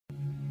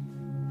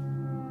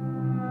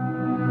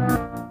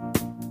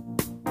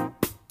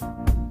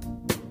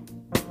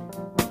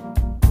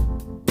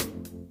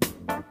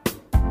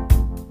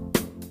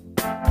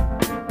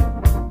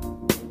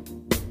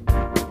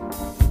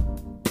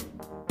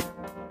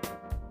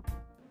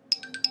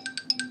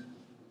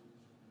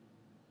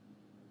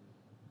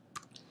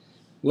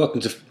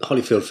Welcome to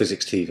Holyfield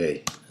Physics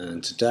TV,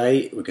 and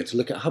today we're going to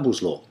look at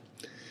Hubble's law,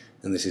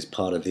 and this is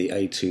part of the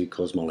A2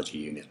 cosmology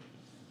unit.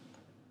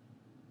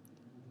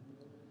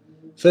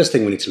 First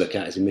thing we need to look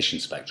at is emission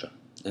spectra.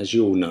 As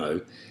you all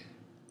know,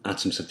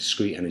 atoms have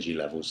discrete energy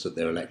levels that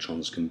their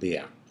electrons can be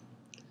at.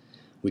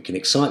 We can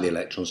excite the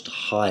electrons to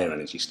higher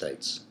energy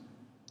states.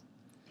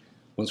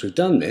 Once we've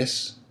done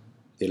this,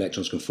 the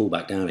electrons can fall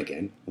back down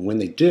again, and when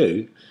they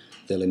do,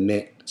 they'll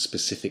emit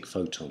specific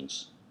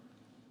photons.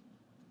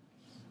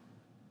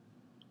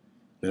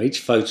 Now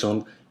each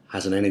photon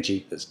has an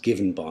energy that's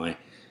given by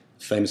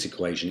the famous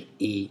equation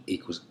E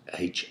equals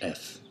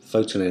hf.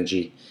 Photon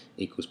energy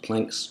equals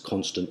Planck's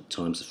constant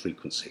times the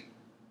frequency.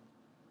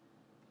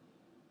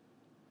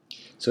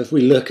 So if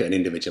we look at an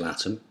individual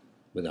atom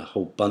with a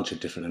whole bunch of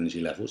different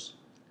energy levels,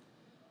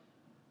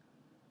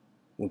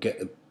 we'll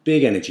get a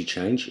big energy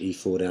change,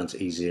 E4 down to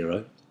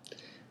E0,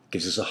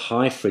 gives us a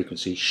high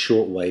frequency,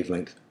 short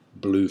wavelength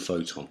blue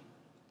photon.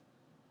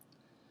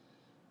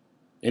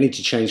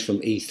 Energy change from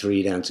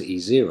E3 down to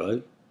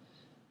E0,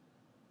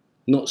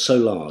 not so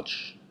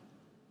large,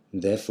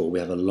 and therefore we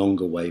have a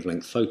longer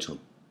wavelength photon.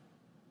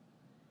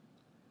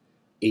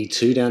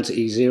 E2 down to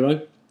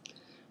E0,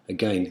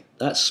 again,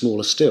 that's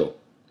smaller still.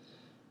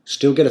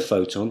 Still get a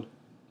photon,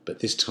 but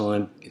this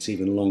time it's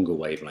even longer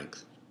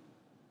wavelength.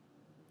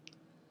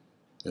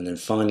 And then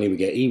finally we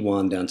get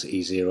E1 down to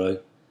E0,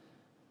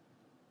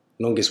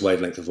 longest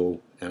wavelength of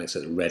all, and it's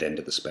at the red end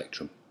of the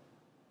spectrum.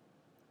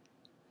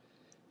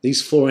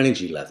 These four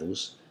energy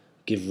levels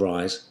give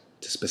rise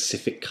to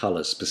specific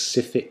colours,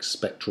 specific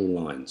spectral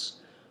lines,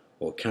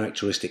 or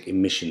characteristic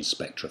emission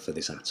spectra for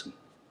this atom.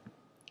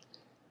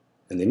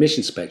 And the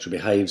emission spectra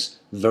behaves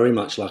very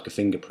much like a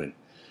fingerprint.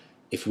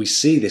 If we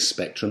see this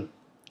spectrum,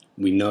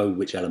 we know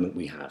which element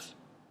we have.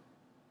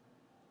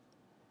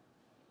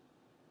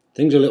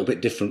 Things are a little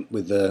bit different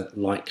with the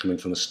light coming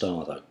from a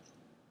star though.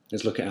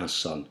 Let's look at our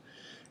sun.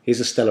 Here's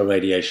the stellar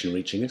radiation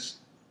reaching us.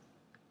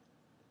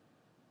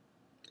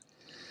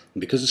 And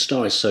because the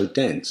star is so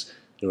dense,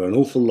 there are an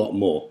awful lot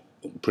more,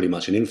 pretty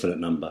much an infinite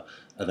number,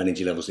 of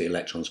energy levels the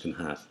electrons can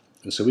have.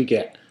 And so we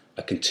get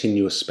a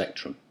continuous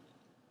spectrum.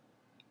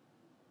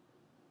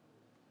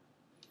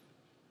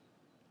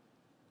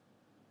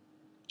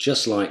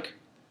 Just like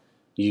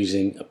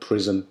using a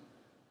prism,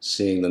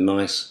 seeing the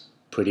nice,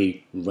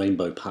 pretty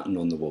rainbow pattern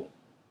on the wall.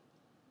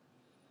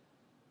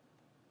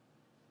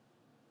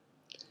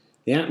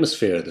 The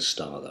atmosphere of the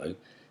star, though,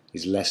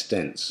 is less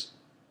dense.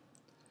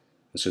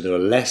 And so there are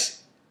less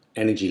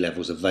energy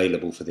levels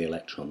available for the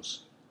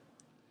electrons.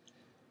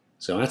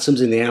 So atoms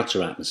in the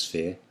outer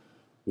atmosphere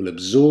will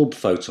absorb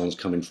photons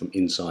coming from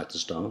inside the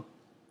star,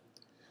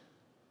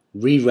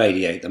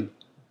 re-radiate them,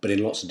 but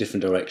in lots of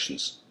different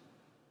directions.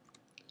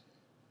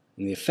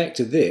 And the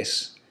effect of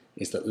this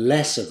is that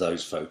less of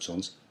those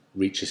photons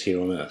reach us here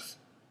on Earth.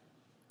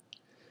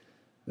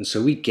 And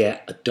so we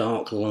get a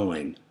dark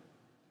line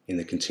in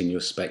the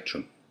continuous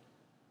spectrum.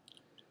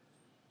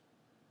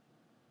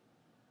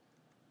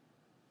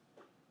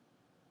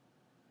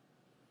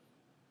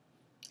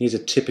 Here's a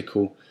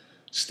typical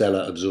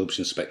stellar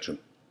absorption spectrum.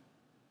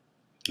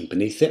 And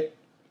beneath it,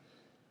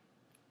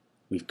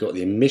 we've got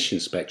the emission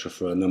spectra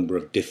for a number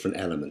of different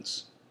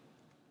elements.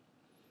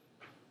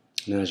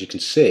 Now, as you can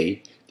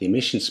see, the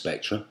emission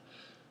spectra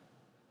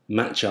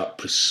match up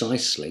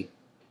precisely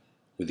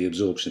with the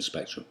absorption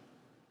spectrum.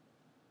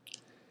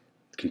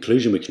 The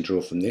conclusion we can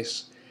draw from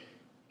this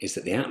is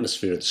that the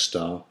atmosphere of the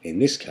star, in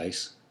this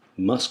case,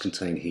 must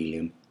contain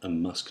helium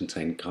and must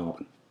contain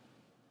carbon.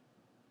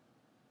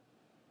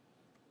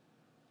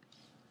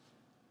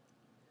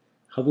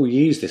 Hubble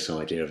used this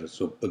idea of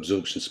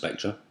absorption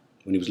spectra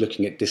when he was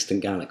looking at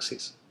distant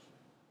galaxies.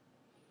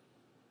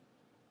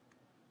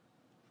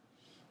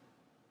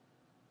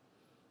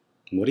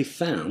 And what he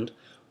found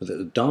was that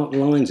the dark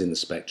lines in the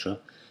spectra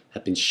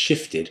had been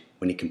shifted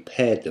when he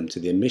compared them to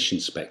the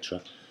emission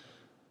spectra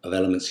of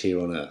elements here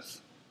on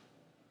Earth.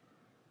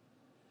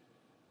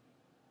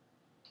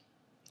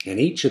 And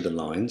each of the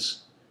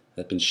lines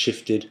had been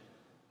shifted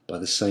by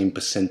the same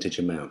percentage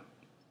amount.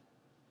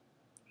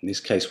 In this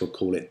case, we'll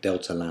call it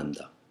delta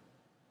lambda.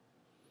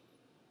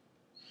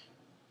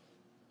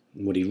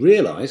 And what he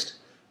realised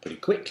pretty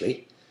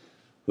quickly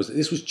was that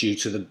this was due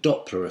to the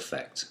Doppler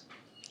effect.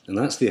 And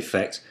that's the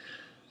effect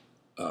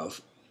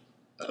of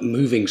a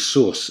moving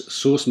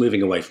source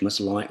moving away from us,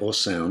 light or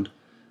sound,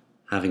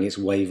 having its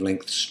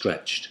wavelength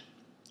stretched.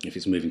 If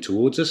it's moving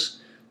towards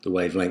us, the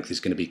wavelength is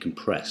going to be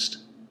compressed.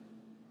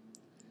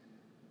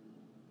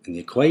 And the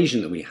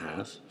equation that we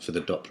have for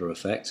the Doppler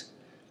effect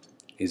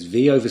is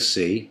V over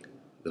c,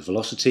 the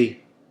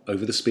velocity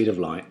over the speed of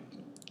light,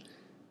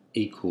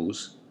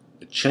 equals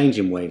the change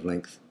in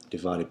wavelength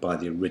divided by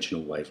the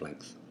original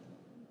wavelength.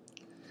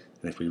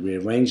 And if we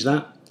rearrange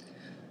that,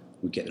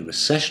 we get the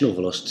recessional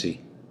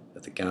velocity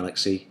of the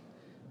galaxy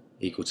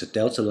equal to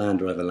delta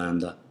lambda over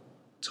lambda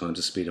times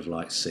the speed of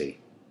light c.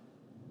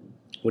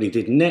 What he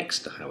did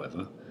next,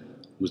 however,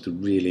 was the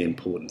really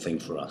important thing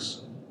for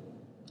us.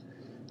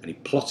 And he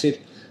plotted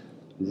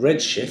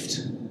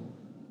redshift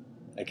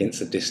against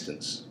the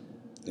distance.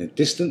 Now,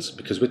 distance,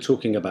 because we're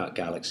talking about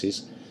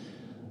galaxies,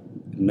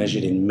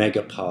 measured in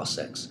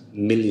megaparsecs,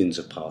 millions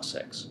of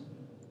parsecs.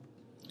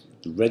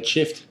 The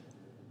redshift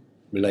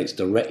relates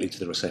directly to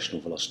the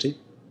recessional velocity.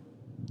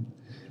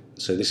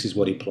 So this is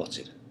what he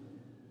plotted.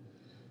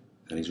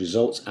 And his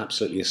results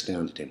absolutely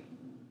astounded him.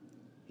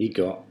 He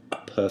got a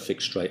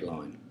perfect straight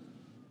line.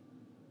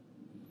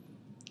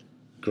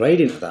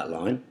 Gradient of that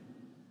line,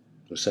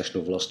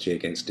 recessional velocity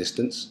against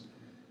distance,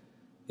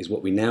 is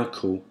what we now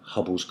call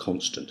Hubble's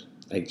constant,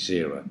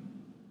 h0.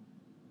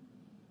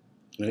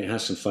 And it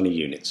has some funny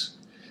units.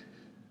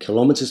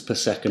 Kilometers per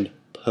second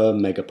per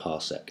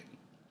megaparsec.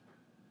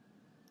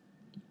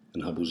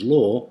 And Hubble's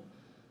law,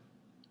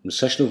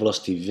 recessional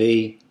velocity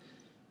v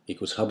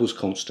equals Hubble's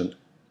constant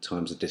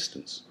times the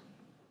distance.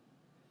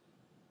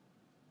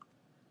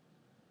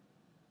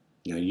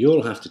 Now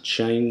you'll have to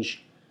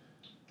change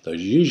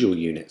those usual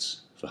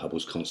units for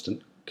Hubble's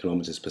constant,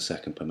 kilometers per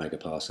second per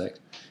megaparsec,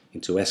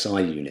 into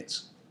SI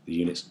units, the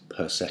units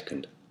per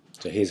second.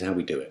 So here's how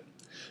we do it.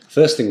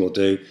 First thing we'll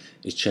do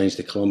is change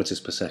the kilometers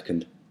per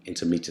second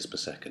into meters per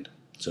second.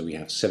 So we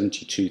have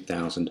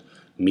 72,000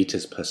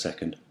 meters per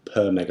second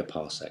per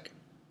megaparsec.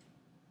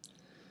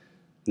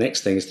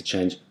 Next thing is to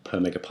change per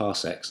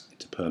megaparsecs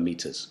into per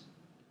meters.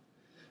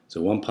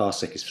 So 1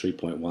 parsec is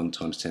 3.1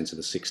 times 10 to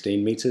the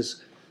 16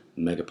 meters,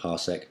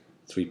 megaparsec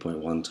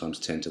 3.1 times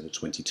 10 to the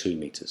 22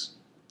 meters.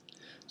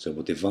 So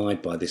we'll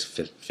divide by this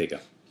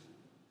figure.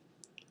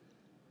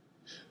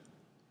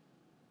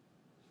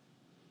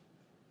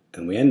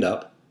 And we end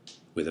up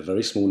with a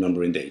very small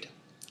number indeed,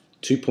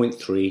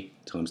 2.3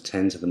 times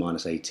 10 to the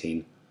minus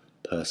 18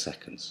 per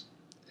seconds.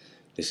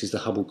 This is the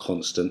Hubble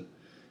constant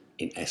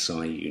in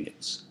SI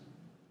units.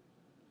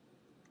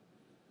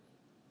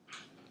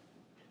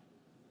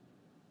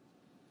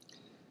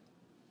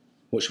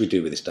 What should we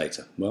do with this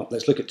data? Well,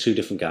 let's look at two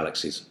different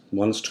galaxies.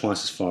 One's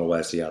twice as far away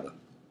as the other.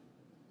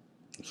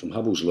 From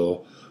Hubble's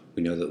law,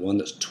 we know that one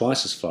that's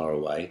twice as far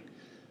away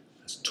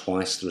has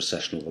twice the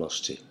recessional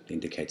velocity,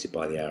 indicated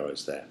by the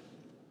arrows there.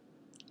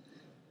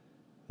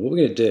 And what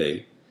we're going to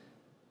do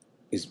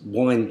is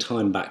wind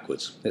time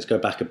backwards. Let's go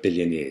back 1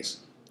 billion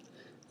years.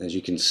 As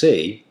you can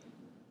see,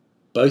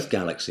 both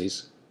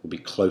galaxies will be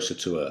closer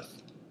to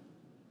Earth.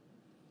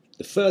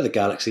 The further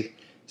galaxy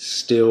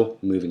still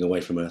moving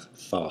away from Earth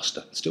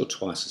faster, still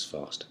twice as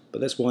fast. But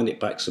let's wind it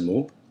back some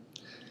more.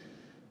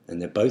 And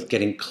they're both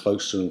getting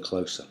closer and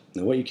closer.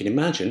 Now what you can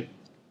imagine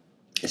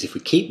is if we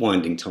keep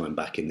winding time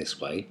back in this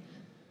way,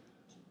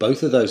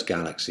 both of those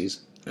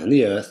galaxies and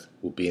the Earth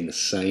will be in the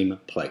same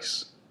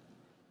place.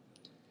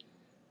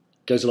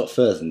 It goes a lot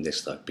further than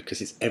this though, because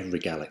it's every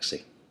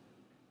galaxy.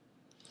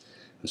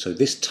 And so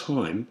this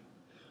time,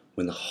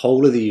 when the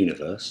whole of the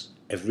universe,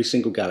 every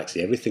single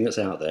galaxy, everything that's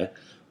out there,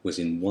 was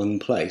in one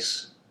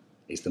place,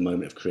 is the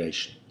moment of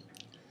creation.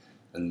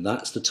 And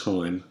that's the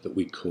time that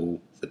we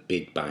call the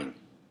Big Bang.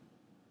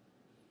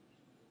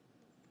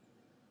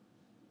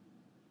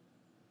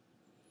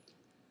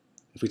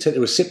 If we take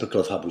the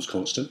reciprocal of Hubble's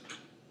constant,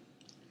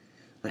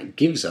 that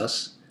gives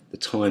us the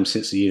time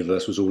since the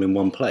universe was all in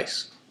one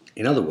place.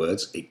 In other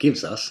words, it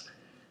gives us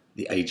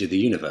the age of the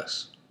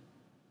universe.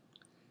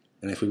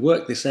 And if we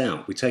work this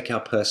out, we take our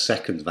per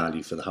second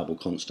value for the Hubble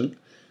constant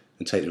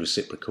and take the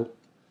reciprocal,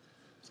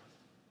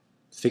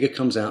 the figure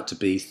comes out to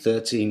be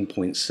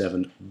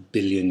 13.7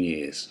 billion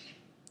years.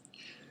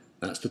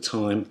 That's the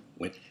time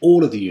when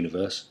all of the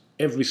universe,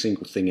 every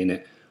single thing in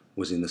it,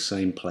 was in the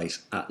same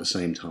place at the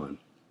same time.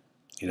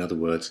 In other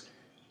words,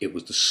 it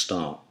was the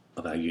start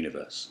of our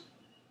universe.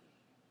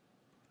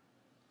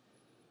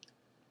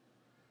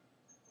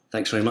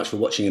 Thanks very much for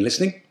watching and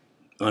listening.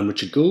 I'm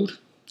Richard Gould.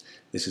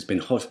 This has been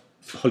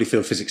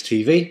Holyfield Physics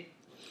TV.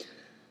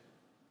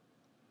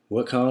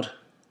 Work hard,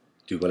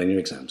 do well in your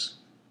exams.